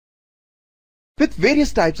With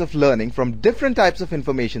various types of learning from different types of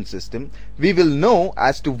information system, we will know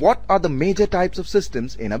as to what are the major types of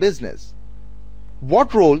systems in a business.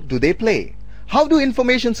 What role do they play? How do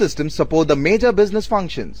information systems support the major business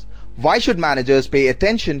functions? Why should managers pay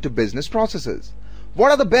attention to business processes? What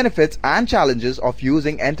are the benefits and challenges of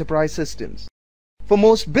using enterprise systems? For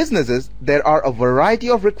most businesses, there are a variety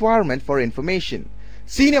of requirements for information.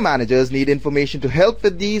 Senior managers need information to help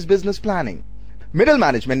with these business planning. Middle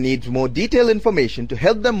management needs more detailed information to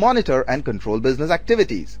help them monitor and control business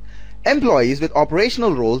activities. Employees with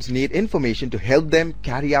operational roles need information to help them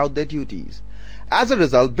carry out their duties. As a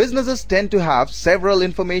result, businesses tend to have several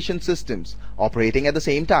information systems operating at the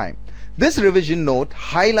same time. This revision note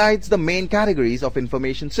highlights the main categories of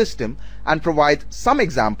information system and provides some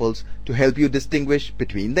examples to help you distinguish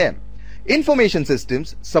between them. Information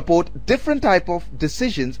systems support different types of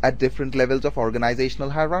decisions at different levels of organizational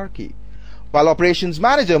hierarchy. While operations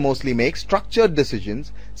manager mostly makes structured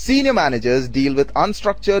decisions, senior managers deal with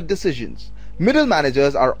unstructured decisions. Middle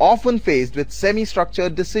managers are often faced with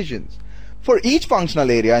semi-structured decisions. For each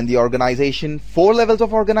functional area in the organization, 4 levels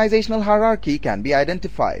of organizational hierarchy can be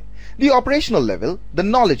identified: the operational level, the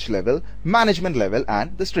knowledge level, management level,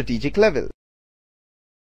 and the strategic level.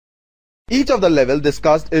 Each of the levels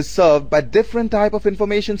discussed is served by different type of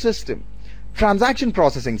information system: transaction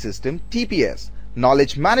processing system (TPS),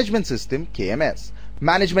 knowledge management system (KMS),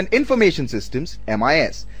 management information systems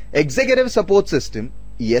 (MIS), executive support system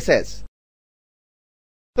 (ESS).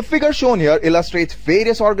 The figure shown here illustrates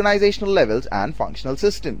various organizational levels and functional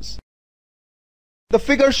systems. The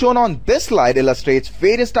figure shown on this slide illustrates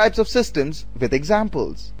various types of systems with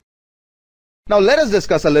examples. Now let us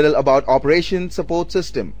discuss a little about Operation Support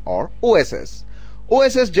System or OSS.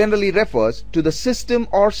 OSS generally refers to the system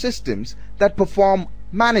or systems that perform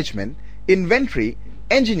management, inventory,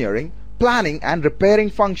 engineering, planning and repairing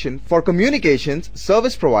function for communications,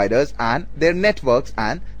 service providers and their networks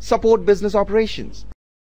and support business operations.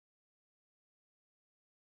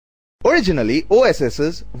 Originally,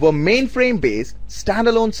 OSSs were mainframe-based,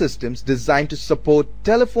 standalone systems designed to support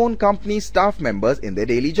telephone company staff members in their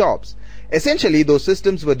daily jobs. Essentially, those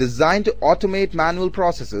systems were designed to automate manual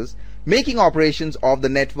processes, making operations of the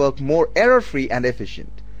network more error-free and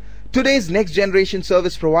efficient. Today's next-generation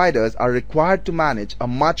service providers are required to manage a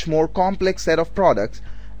much more complex set of products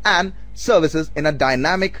and services in a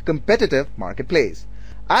dynamic, competitive marketplace.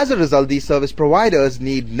 As a result, these service providers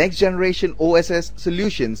need next-generation OSS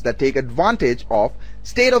solutions that take advantage of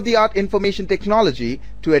state-of-the-art information technology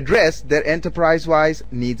to address their enterprise-wide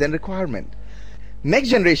needs and requirements.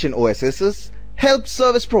 Next-generation OSSs help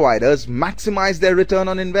service providers maximize their return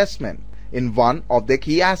on investment in one of their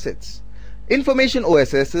key assets. Information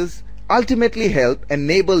OSSs ultimately help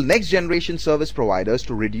enable next-generation service providers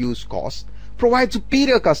to reduce costs, provide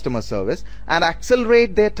superior customer service, and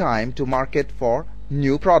accelerate their time to market for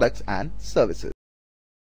new products and services.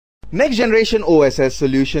 Next generation OSS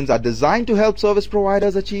solutions are designed to help service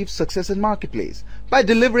providers achieve success in marketplace by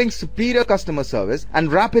delivering superior customer service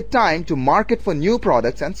and rapid time to market for new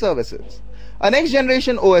products and services. A next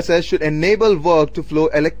generation OSS should enable work to flow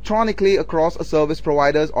electronically across a service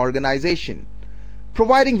provider's organization,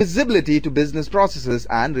 providing visibility to business processes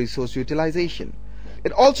and resource utilization.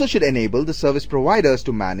 It also should enable the service providers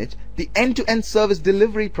to manage the end-to-end service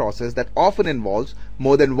delivery process that often involves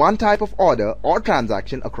more than one type of order or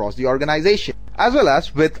transaction across the organization, as well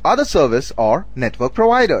as with other service or network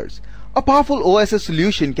providers. A powerful OSS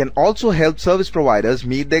solution can also help service providers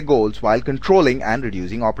meet their goals while controlling and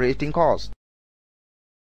reducing operating costs.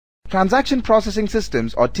 Transaction processing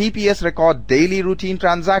systems or TPS record daily routine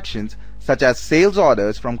transactions such as sales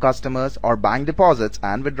orders from customers or bank deposits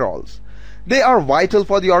and withdrawals. They are vital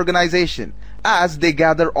for the organization as they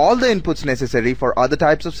gather all the inputs necessary for other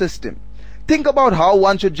types of system. Think about how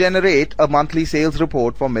one should generate a monthly sales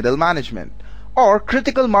report for middle management or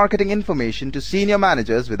critical marketing information to senior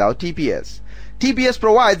managers without TPS. TPS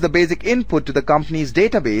provides the basic input to the company's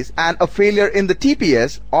database, and a failure in the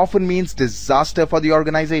TPS often means disaster for the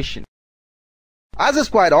organization. As is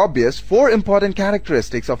quite obvious, 4 important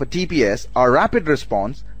characteristics of a TPS are rapid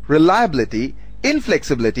response, reliability,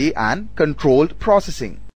 inflexibility and controlled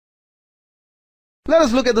processing. Let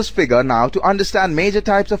us look at this figure now to understand major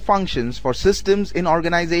types of functions for systems in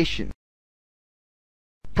organization.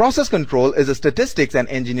 Process control is a statistics and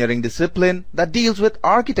engineering discipline that deals with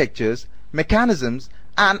architectures, mechanisms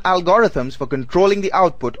and algorithms for controlling the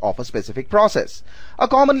output of a specific process. A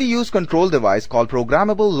commonly used control device called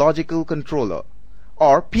Programmable Logical Controller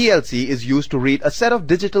or PLC is used to read a set of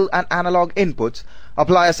digital and analog inputs,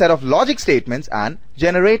 apply a set of logic statements and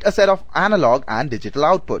generate a set of analog and digital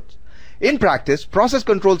outputs. In practice, process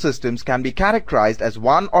control systems can be characterized as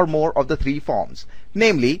one or more of the three forms,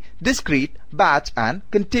 namely discrete, batch, and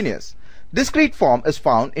continuous. Discrete form is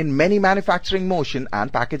found in many manufacturing motion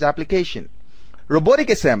and package application. Robotic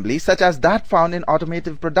assembly, such as that found in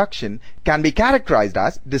automotive production, can be characterized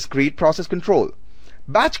as discrete process control.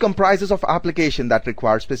 Batch comprises of application that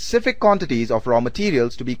require specific quantities of raw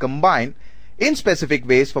materials to be combined in specific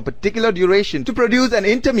ways for particular duration to produce an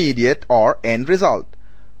intermediate or end result.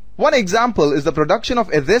 One example is the production of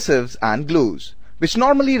adhesives and glues, which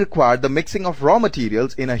normally require the mixing of raw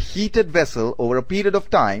materials in a heated vessel over a period of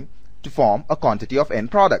time to form a quantity of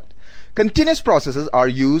end product. Continuous processes are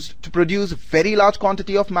used to produce very large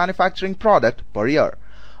quantity of manufacturing product per year.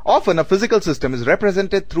 Often a physical system is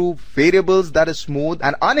represented through variables that is smooth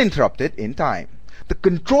and uninterrupted in time. The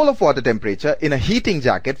control of water temperature in a heating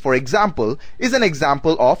jacket, for example, is an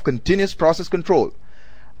example of continuous process control.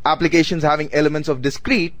 Applications having elements of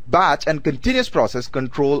discrete, batch, and continuous process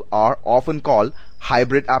control are often called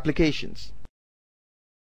hybrid applications.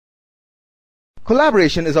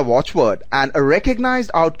 Collaboration is a watchword and a recognized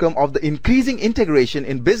outcome of the increasing integration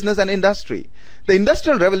in business and industry. The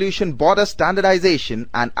Industrial Revolution brought us standardization,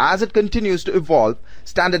 and as it continues to evolve,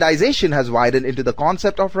 standardization has widened into the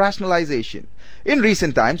concept of rationalization. In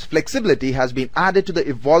recent times, flexibility has been added to the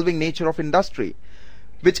evolving nature of industry,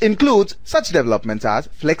 which includes such developments as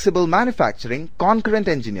flexible manufacturing, concurrent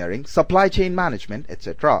engineering, supply chain management,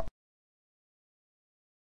 etc.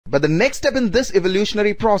 But the next step in this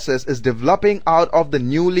evolutionary process is developing out of the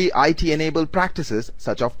newly IT-enabled practices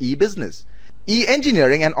such as e-business,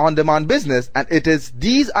 e-engineering, and on-demand business, and it is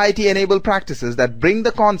these IT-enabled practices that bring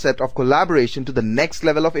the concept of collaboration to the next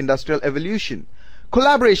level of industrial evolution.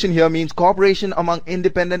 Collaboration here means cooperation among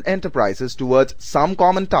independent enterprises towards some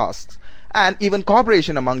common tasks, and even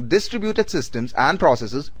cooperation among distributed systems and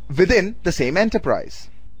processes within the same enterprise.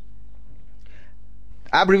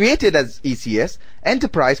 Abbreviated as ECS,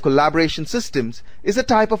 Enterprise Collaboration Systems is a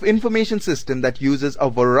type of information system that uses a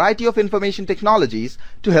variety of information technologies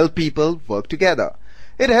to help people work together.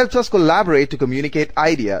 It helps us collaborate to communicate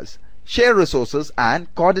ideas, share resources,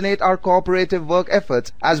 and coordinate our cooperative work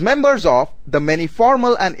efforts as members of the many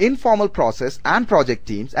formal and informal process and project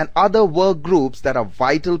teams and other work groups that are a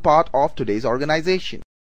vital part of today's organization.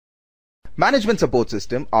 Management support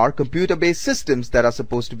systems are computer-based systems that are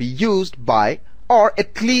supposed to be used by or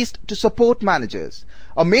at least to support managers.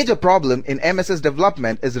 A major problem in MSS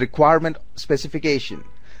development is requirement specification.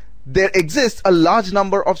 There exists a large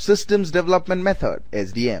number of systems development method,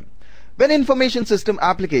 SDM. When information system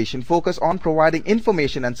application focus on providing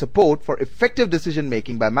information and support for effective decision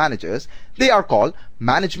making by managers, they are called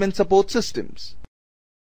management support systems.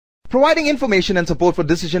 Providing information and support for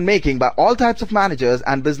decision making by all types of managers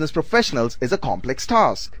and business professionals is a complex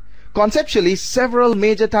task. Conceptually, several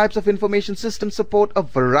major types of information systems support a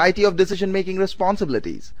variety of decision-making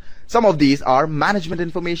responsibilities. Some of these are management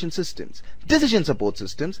information systems, decision support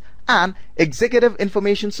systems, and executive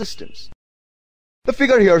information systems. The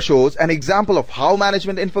figure here shows an example of how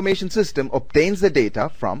management information system obtains the data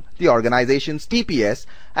from the organization's TPS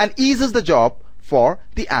and eases the job for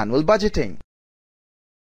the annual budgeting.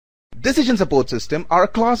 Decision support systems are a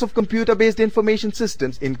class of computer-based information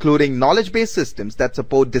systems including knowledge-based systems that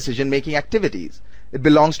support decision-making activities. It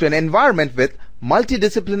belongs to an environment with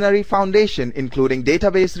multidisciplinary foundation including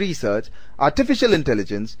database research, artificial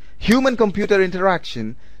intelligence, human-computer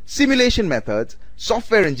interaction, simulation methods,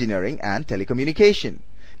 software engineering, and telecommunication.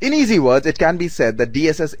 In easy words, it can be said that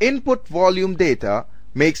DSS input volume data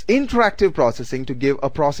makes interactive processing to give a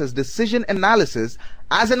process decision analysis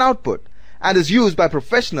as an output, and is used by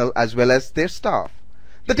professionals as well as their staff.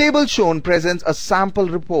 The table shown presents a sample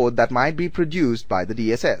report that might be produced by the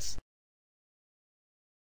DSS.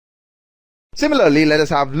 Similarly, let us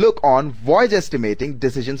have a look on voyage estimating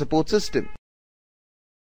decision support system.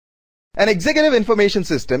 An executive information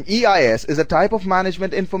system, EIS, is a type of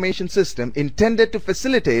management information system intended to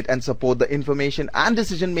facilitate and support the information and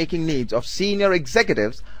decision-making needs of senior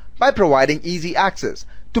executives by providing easy access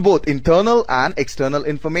to both internal and external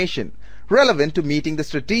information relevant to meeting the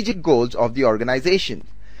strategic goals of the organization.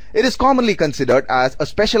 It is commonly considered as a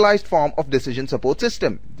specialized form of decision support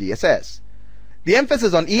system, DSS. The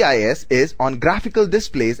emphasis on EIS is on graphical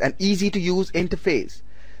displays and easy-to-use interface.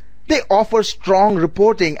 They offer strong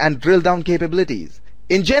reporting and drill-down capabilities.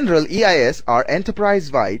 In general, EIS are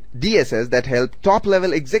enterprise-wide DSS that help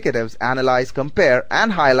top-level executives analyze, compare,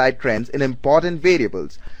 and highlight trends in important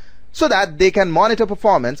variables so that they can monitor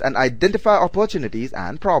performance and identify opportunities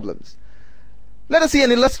and problems. Let us see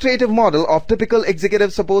an illustrative model of typical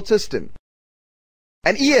executive support system.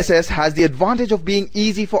 An ESS has the advantage of being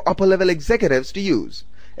easy for upper-level executives to use.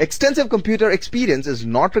 Extensive computer experience is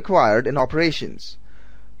not required in operations.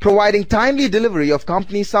 Providing timely delivery of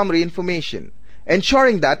company summary information,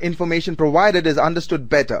 ensuring that information provided is understood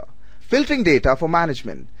better, filtering data for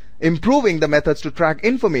management, improving the methods to track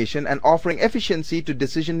information and offering efficiency to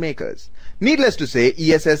decision makers. Needless to say,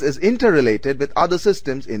 ESS is interrelated with other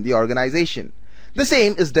systems in the organization. The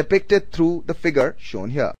same is depicted through the figure shown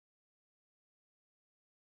here.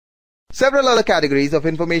 Several other categories of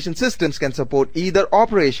information systems can support either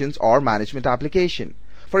operations or management application.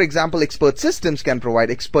 For example, expert systems can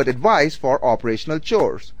provide expert advice for operational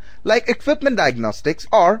chores, like equipment diagnostics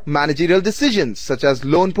or managerial decisions such as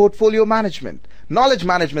loan portfolio management. Knowledge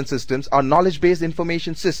management systems are knowledge-based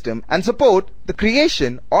information systems and support the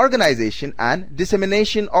creation, organization, and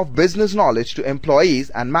dissemination of business knowledge to employees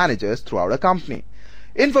and managers throughout a company.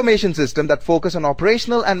 Information systems that focus on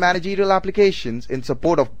operational and managerial applications in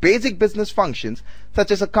support of basic business functions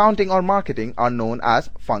such as accounting or marketing are known as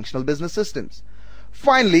functional business systems.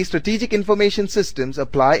 Finally, strategic information systems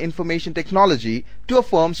apply information technology to a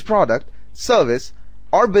firm's product, service,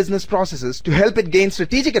 or business processes to help it gain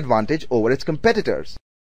strategic advantage over its competitors.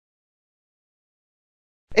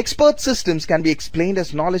 Expert systems can be explained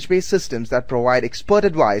as knowledge-based systems that provide expert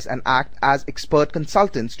advice and act as expert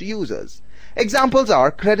consultants to users. Examples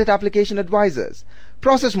are credit application advisors,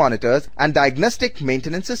 process monitors, and diagnostic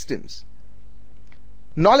maintenance systems.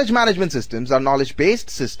 Knowledge management systems are knowledge-based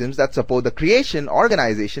systems that support the creation,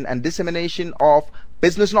 organization, and dissemination of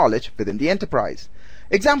business knowledge within the enterprise.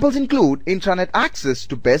 Examples include intranet access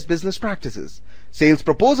to best business practices, sales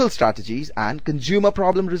proposal strategies, and consumer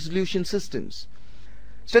problem resolution systems.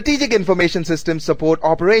 Strategic information systems support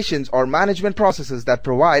operations or management processes that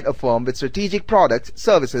provide a firm with strategic products,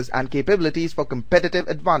 services, and capabilities for competitive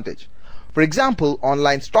advantage. For example,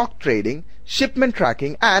 online stock trading, shipment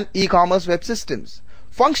tracking, and e-commerce web systems.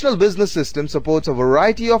 Functional business systems supports a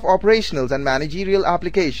variety of operational and managerial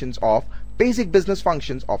applications of basic business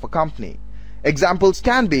functions of a company. Examples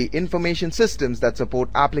can be information systems that support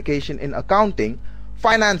application in accounting,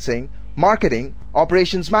 financing, marketing,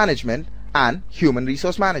 operations management, and human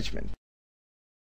resource management.